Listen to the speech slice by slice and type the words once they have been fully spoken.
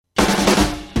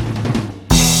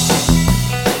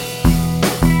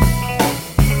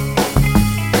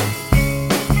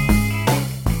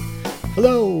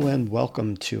and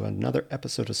welcome to another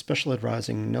episode of Special Ed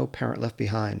Rising, No Parent Left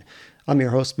Behind. I'm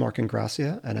your host, Mark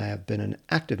Ingracia, and I have been an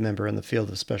active member in the field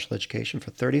of special education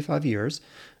for 35 years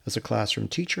as a classroom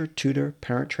teacher, tutor,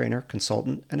 parent trainer,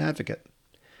 consultant, and advocate.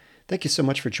 Thank you so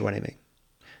much for joining me.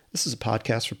 This is a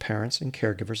podcast for parents and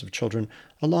caregivers of children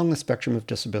along the spectrum of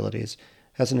disabilities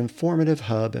as an informative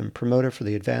hub and promoter for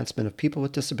the advancement of people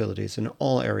with disabilities in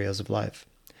all areas of life.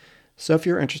 So if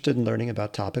you're interested in learning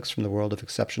about topics from the world of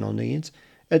exceptional needs,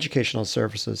 educational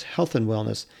services, health and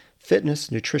wellness,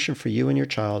 fitness, nutrition for you and your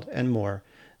child, and more,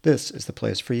 this is the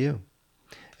place for you.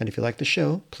 And if you like the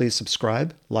show, please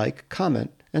subscribe, like,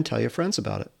 comment, and tell your friends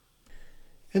about it.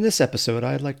 In this episode,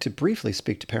 I'd like to briefly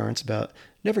speak to parents about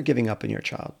never giving up on your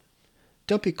child.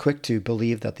 Don't be quick to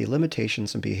believe that the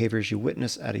limitations and behaviors you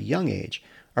witness at a young age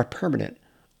are permanent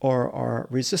or are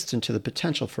resistant to the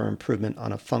potential for improvement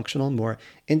on a functional, more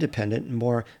independent,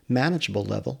 more manageable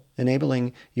level,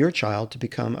 enabling your child to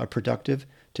become a productive,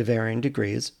 to varying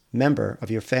degrees, member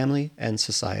of your family and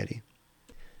society.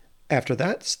 After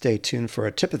that, stay tuned for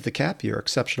a tip of the cap, your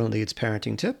exceptional needs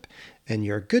parenting tip, and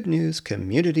your good news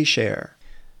community share.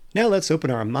 Now let's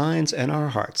open our minds and our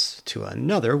hearts to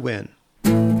another win.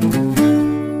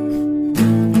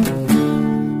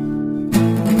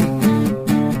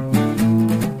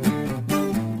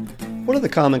 One of the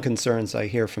common concerns I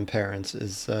hear from parents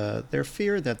is their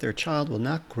fear that their child will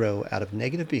not grow out of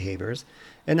negative behaviors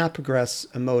and not progress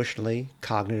emotionally,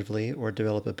 cognitively, or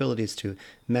develop abilities to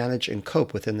manage and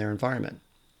cope within their environment.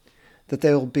 That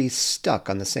they will be stuck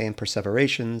on the same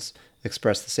perseverations,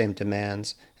 express the same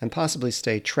demands, and possibly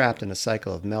stay trapped in a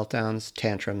cycle of meltdowns,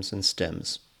 tantrums, and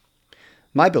stims.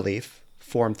 My belief,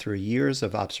 formed through years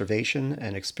of observation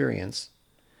and experience,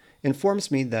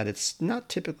 informs me that it's not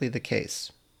typically the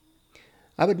case.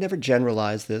 I would never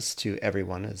generalize this to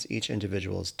everyone, as each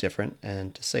individual is different,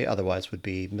 and to say otherwise would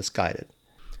be misguided.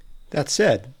 That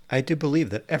said, I do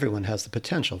believe that everyone has the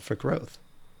potential for growth.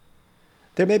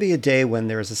 There may be a day when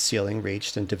there is a ceiling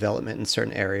reached and development in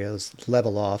certain areas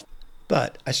level off,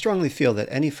 but I strongly feel that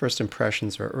any first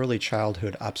impressions or early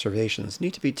childhood observations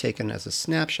need to be taken as a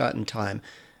snapshot in time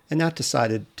and not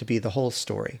decided to be the whole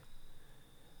story.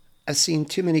 I've seen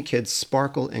too many kids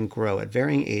sparkle and grow at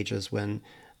varying ages when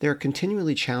they are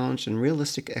continually challenged and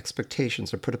realistic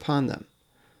expectations are put upon them.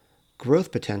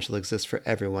 Growth potential exists for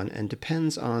everyone and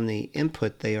depends on the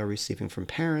input they are receiving from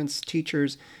parents,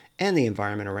 teachers, and the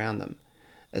environment around them.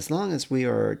 As long as we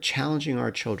are challenging our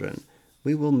children,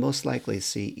 we will most likely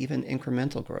see even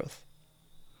incremental growth.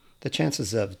 The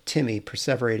chances of Timmy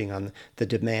perseverating on the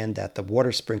demand that the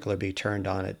water sprinkler be turned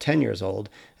on at 10 years old,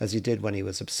 as he did when he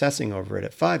was obsessing over it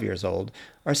at 5 years old,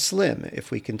 are slim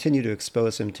if we continue to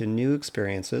expose him to new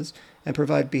experiences and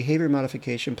provide behavior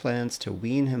modification plans to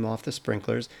wean him off the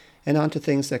sprinklers and onto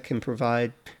things that can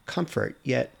provide comfort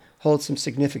yet hold some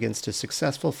significance to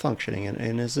successful functioning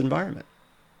in his environment.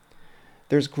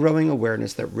 There's growing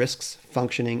awareness that risks,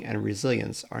 functioning, and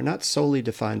resilience are not solely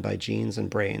defined by genes and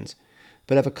brains,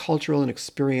 but have a cultural and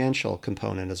experiential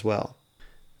component as well.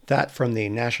 That from the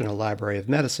National Library of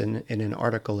Medicine in an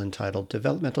article entitled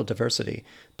Developmental Diversity,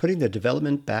 Putting the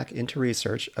Development Back into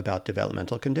Research about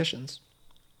Developmental Conditions.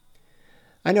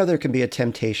 I know there can be a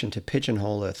temptation to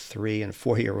pigeonhole a 3- and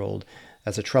 4-year-old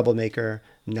as a troublemaker,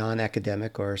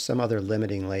 non-academic, or some other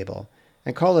limiting label,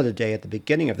 and call it a day at the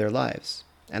beginning of their lives,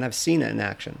 and I've seen it in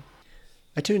action.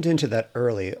 I tuned into that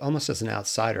early, almost as an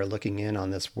outsider looking in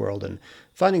on this world and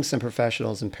finding some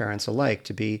professionals and parents alike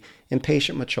to be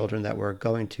impatient with children that were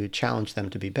going to challenge them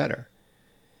to be better.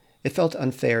 It felt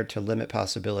unfair to limit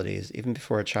possibilities even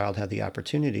before a child had the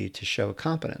opportunity to show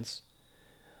competence.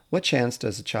 What chance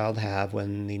does a child have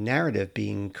when the narrative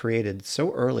being created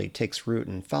so early takes root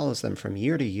and follows them from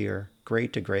year to year,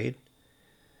 grade to grade?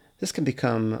 This can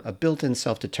become a built-in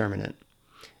self-determinant.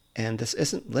 And this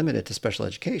isn't limited to special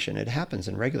education. It happens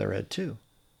in regular ed too.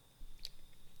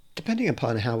 Depending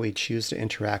upon how we choose to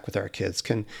interact with our kids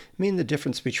can mean the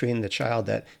difference between the child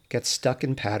that gets stuck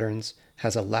in patterns,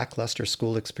 has a lackluster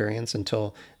school experience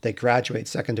until they graduate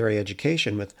secondary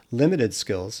education with limited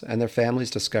skills and their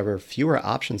families discover fewer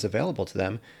options available to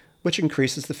them, which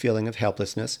increases the feeling of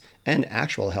helplessness and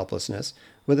actual helplessness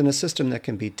within a system that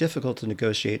can be difficult to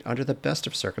negotiate under the best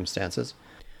of circumstances.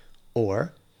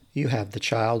 Or you have the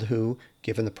child who,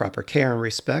 given the proper care and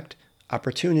respect,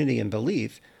 opportunity and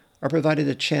belief, are provided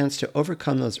a chance to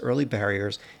overcome those early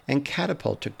barriers and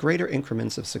catapult to greater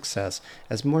increments of success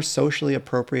as more socially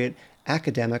appropriate,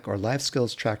 academic or life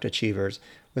skills tracked achievers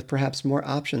with perhaps more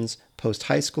options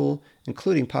post-high school,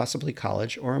 including possibly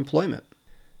college or employment.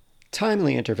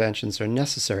 Timely interventions are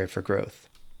necessary for growth.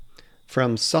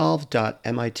 From solve.mit.edu,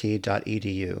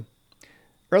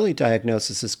 Early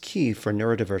diagnosis is key for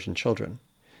neurodivergent children.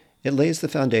 It lays the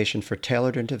foundation for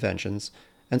tailored interventions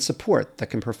and support that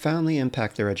can profoundly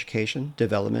impact their education,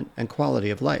 development, and quality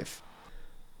of life.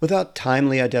 Without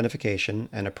timely identification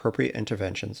and appropriate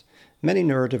interventions, many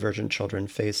neurodivergent children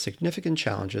face significant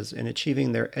challenges in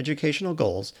achieving their educational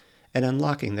goals and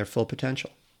unlocking their full potential.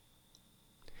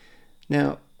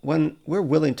 Now, when we're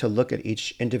willing to look at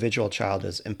each individual child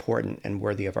as important and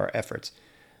worthy of our efforts,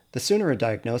 the sooner a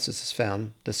diagnosis is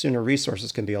found, the sooner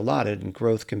resources can be allotted and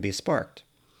growth can be sparked.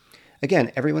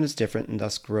 Again, everyone is different and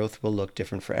thus growth will look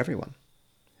different for everyone.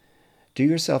 Do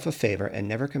yourself a favor and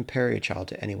never compare your child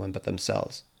to anyone but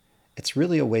themselves. It's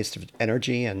really a waste of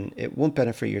energy and it won't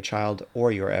benefit your child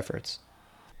or your efforts.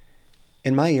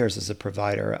 In my years as a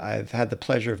provider, I've had the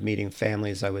pleasure of meeting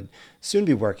families I would soon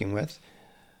be working with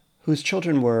whose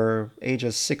children were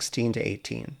ages 16 to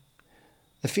 18.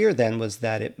 The fear then was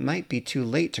that it might be too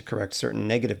late to correct certain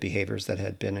negative behaviors that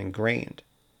had been ingrained.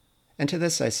 And to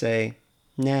this I say,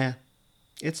 nah,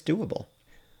 it's doable.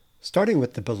 Starting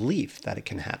with the belief that it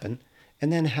can happen,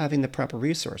 and then having the proper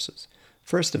resources.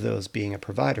 First of those being a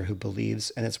provider who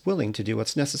believes and is willing to do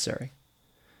what's necessary.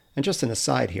 And just an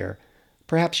aside here,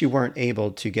 perhaps you weren't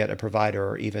able to get a provider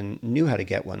or even knew how to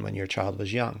get one when your child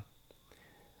was young.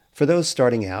 For those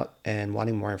starting out and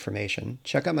wanting more information,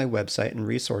 check out my website and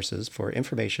resources for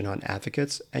information on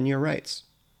advocates and your rights.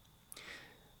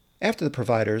 After the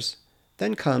providers,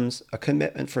 then comes a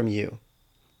commitment from you,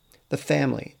 the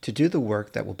family, to do the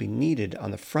work that will be needed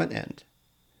on the front end.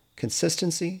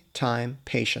 Consistency, time,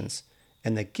 patience,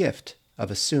 and the gift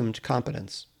of assumed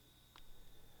competence.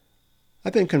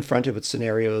 I've been confronted with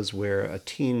scenarios where a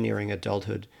teen nearing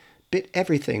adulthood bit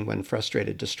everything when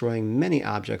frustrated, destroying many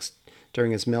objects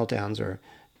during his meltdowns or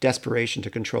desperation to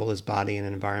control his body and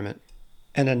environment,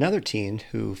 and another teen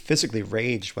who physically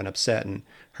raged when upset and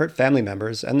hurt family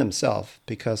members and themselves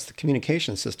because the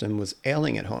communication system was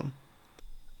ailing at home.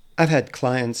 I've had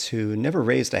clients who never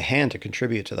raised a hand to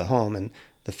contribute to the home and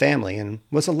the family and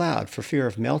was allowed, for fear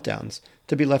of meltdowns,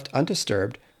 to be left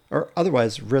undisturbed or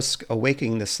otherwise risk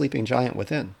awakening the sleeping giant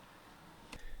within.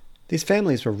 These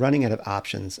families were running out of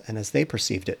options and, as they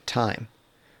perceived it, time.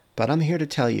 But I'm here to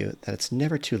tell you that it's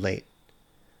never too late.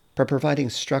 By providing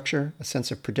structure, a sense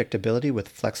of predictability with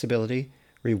flexibility,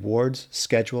 rewards,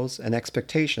 schedules, and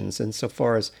expectations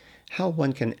insofar as how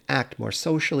one can act more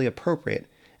socially appropriate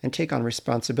and take on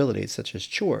responsibilities such as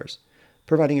chores,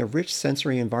 providing a rich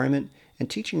sensory environment and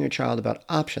teaching your child about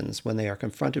options when they are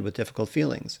confronted with difficult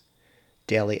feelings.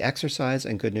 Daily exercise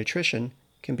and good nutrition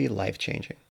can be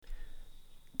life-changing.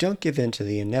 Don't give in to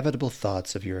the inevitable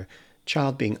thoughts of your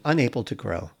child being unable to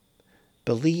grow.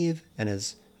 Believe, and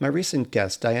as my recent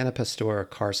guest Diana Pastora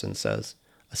Carson says,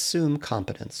 assume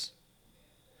competence.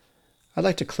 I'd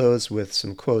like to close with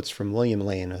some quotes from William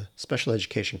Lane, a special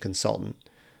education consultant,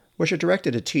 which are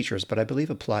directed at teachers but I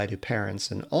believe apply to parents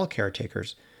and all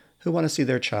caretakers who want to see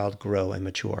their child grow and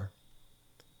mature.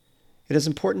 It is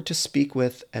important to speak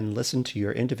with and listen to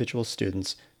your individual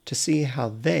students to see how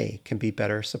they can be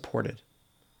better supported.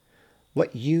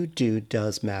 What you do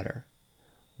does matter.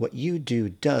 What you do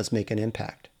does make an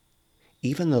impact.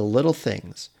 Even the little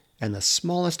things and the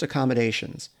smallest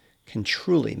accommodations can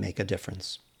truly make a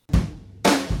difference.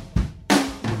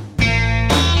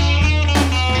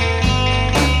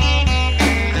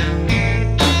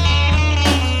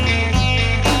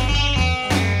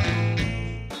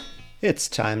 It's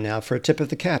time now for a tip of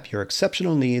the cap, your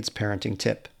exceptional needs parenting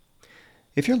tip.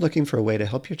 If you're looking for a way to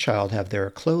help your child have their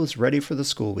clothes ready for the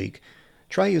school week,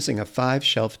 try using a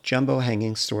 5-shelf jumbo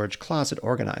hanging storage closet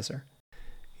organizer.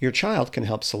 Your child can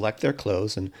help select their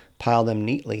clothes and pile them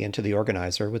neatly into the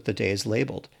organizer with the days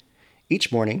labeled.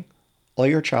 Each morning, all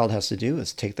your child has to do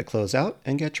is take the clothes out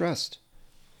and get dressed.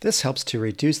 This helps to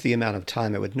reduce the amount of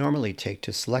time it would normally take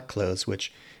to select clothes,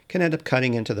 which can end up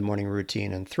cutting into the morning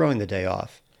routine and throwing the day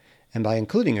off. And by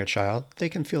including your child, they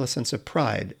can feel a sense of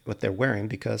pride what they're wearing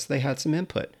because they had some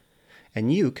input.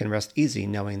 And you can rest easy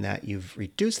knowing that you've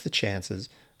reduced the chances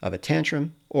of a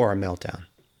tantrum or a meltdown.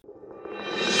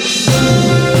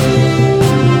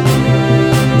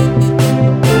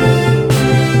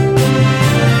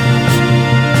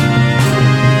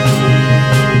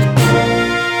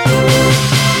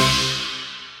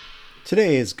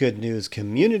 Today's Good News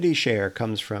Community Share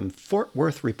comes from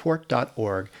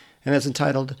FortWorthReport.org and is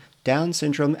entitled Down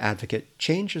Syndrome Advocate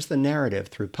Changes the Narrative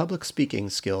Through Public Speaking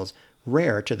Skills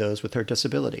Rare to Those with Her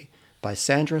Disability by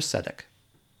Sandra Sedek.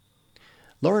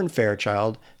 Lauren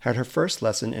Fairchild had her first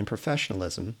lesson in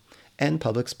professionalism and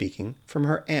public speaking from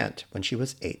her aunt when she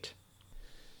was 8.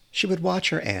 She would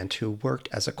watch her aunt, who worked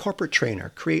as a corporate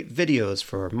trainer, create videos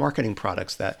for marketing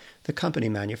products that the company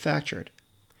manufactured.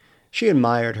 She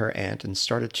admired her aunt and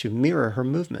started to mirror her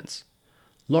movements.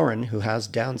 Lauren, who has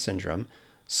Down syndrome,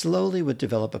 slowly would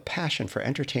develop a passion for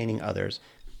entertaining others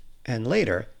and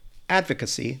later,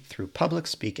 advocacy through public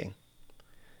speaking.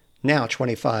 Now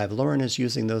 25, Lauren is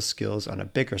using those skills on a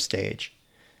bigger stage.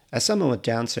 As someone with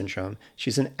Down syndrome,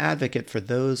 she's an advocate for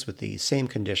those with the same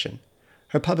condition.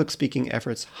 Her public speaking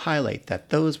efforts highlight that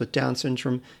those with Down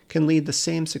syndrome can lead the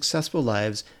same successful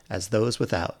lives as those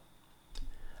without.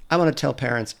 I want to tell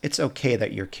parents it's okay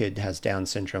that your kid has Down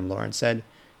syndrome, Lauren said.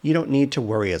 You don't need to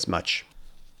worry as much.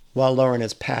 While Lauren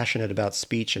is passionate about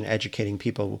speech and educating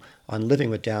people on living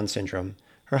with Down syndrome,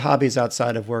 her hobbies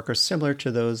outside of work are similar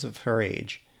to those of her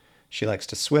age. She likes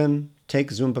to swim,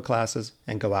 take Zumba classes,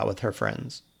 and go out with her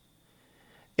friends.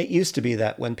 It used to be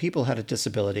that when people had a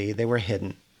disability, they were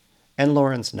hidden. And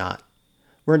Lauren's not.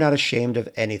 We're not ashamed of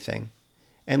anything.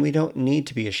 And we don't need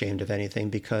to be ashamed of anything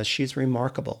because she's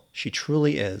remarkable. She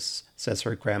truly is, says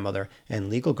her grandmother and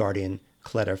legal guardian,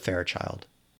 Cleta Fairchild.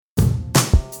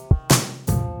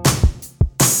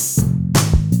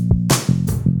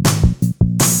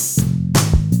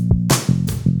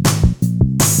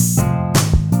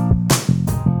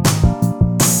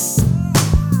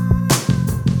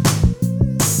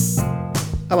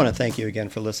 I want to thank you again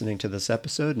for listening to this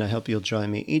episode, and I hope you'll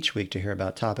join me each week to hear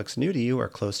about topics new to you or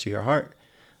close to your heart.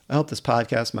 I hope this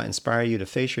podcast might inspire you to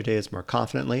face your days more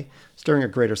confidently, stirring a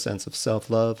greater sense of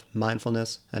self-love,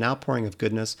 mindfulness, an outpouring of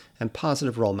goodness, and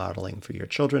positive role modeling for your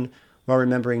children, while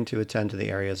remembering to attend to the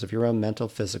areas of your own mental,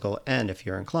 physical, and, if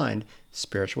you're inclined,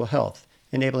 spiritual health,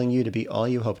 enabling you to be all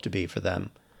you hope to be for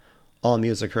them. All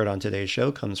music heard on today's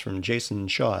show comes from Jason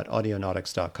Shaw at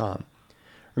Audionautics.com.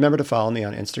 Remember to follow me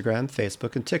on Instagram,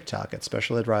 Facebook, and TikTok at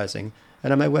Special Ed Rising,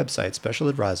 and on my website,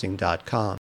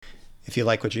 specialedrising.com. If you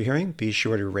like what you're hearing, be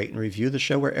sure to rate and review the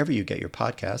show wherever you get your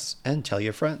podcasts, and tell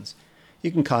your friends.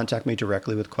 You can contact me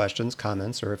directly with questions,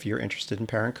 comments, or if you're interested in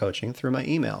parent coaching through my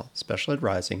email,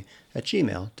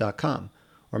 specialedrising@gmail.com,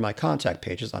 or my contact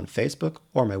pages on Facebook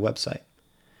or my website.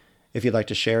 If you'd like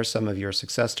to share some of your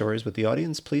success stories with the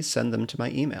audience, please send them to my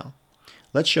email.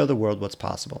 Let's show the world what's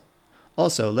possible.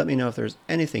 Also, let me know if there's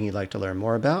anything you'd like to learn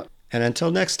more about. And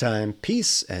until next time,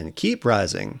 peace and keep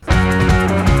rising.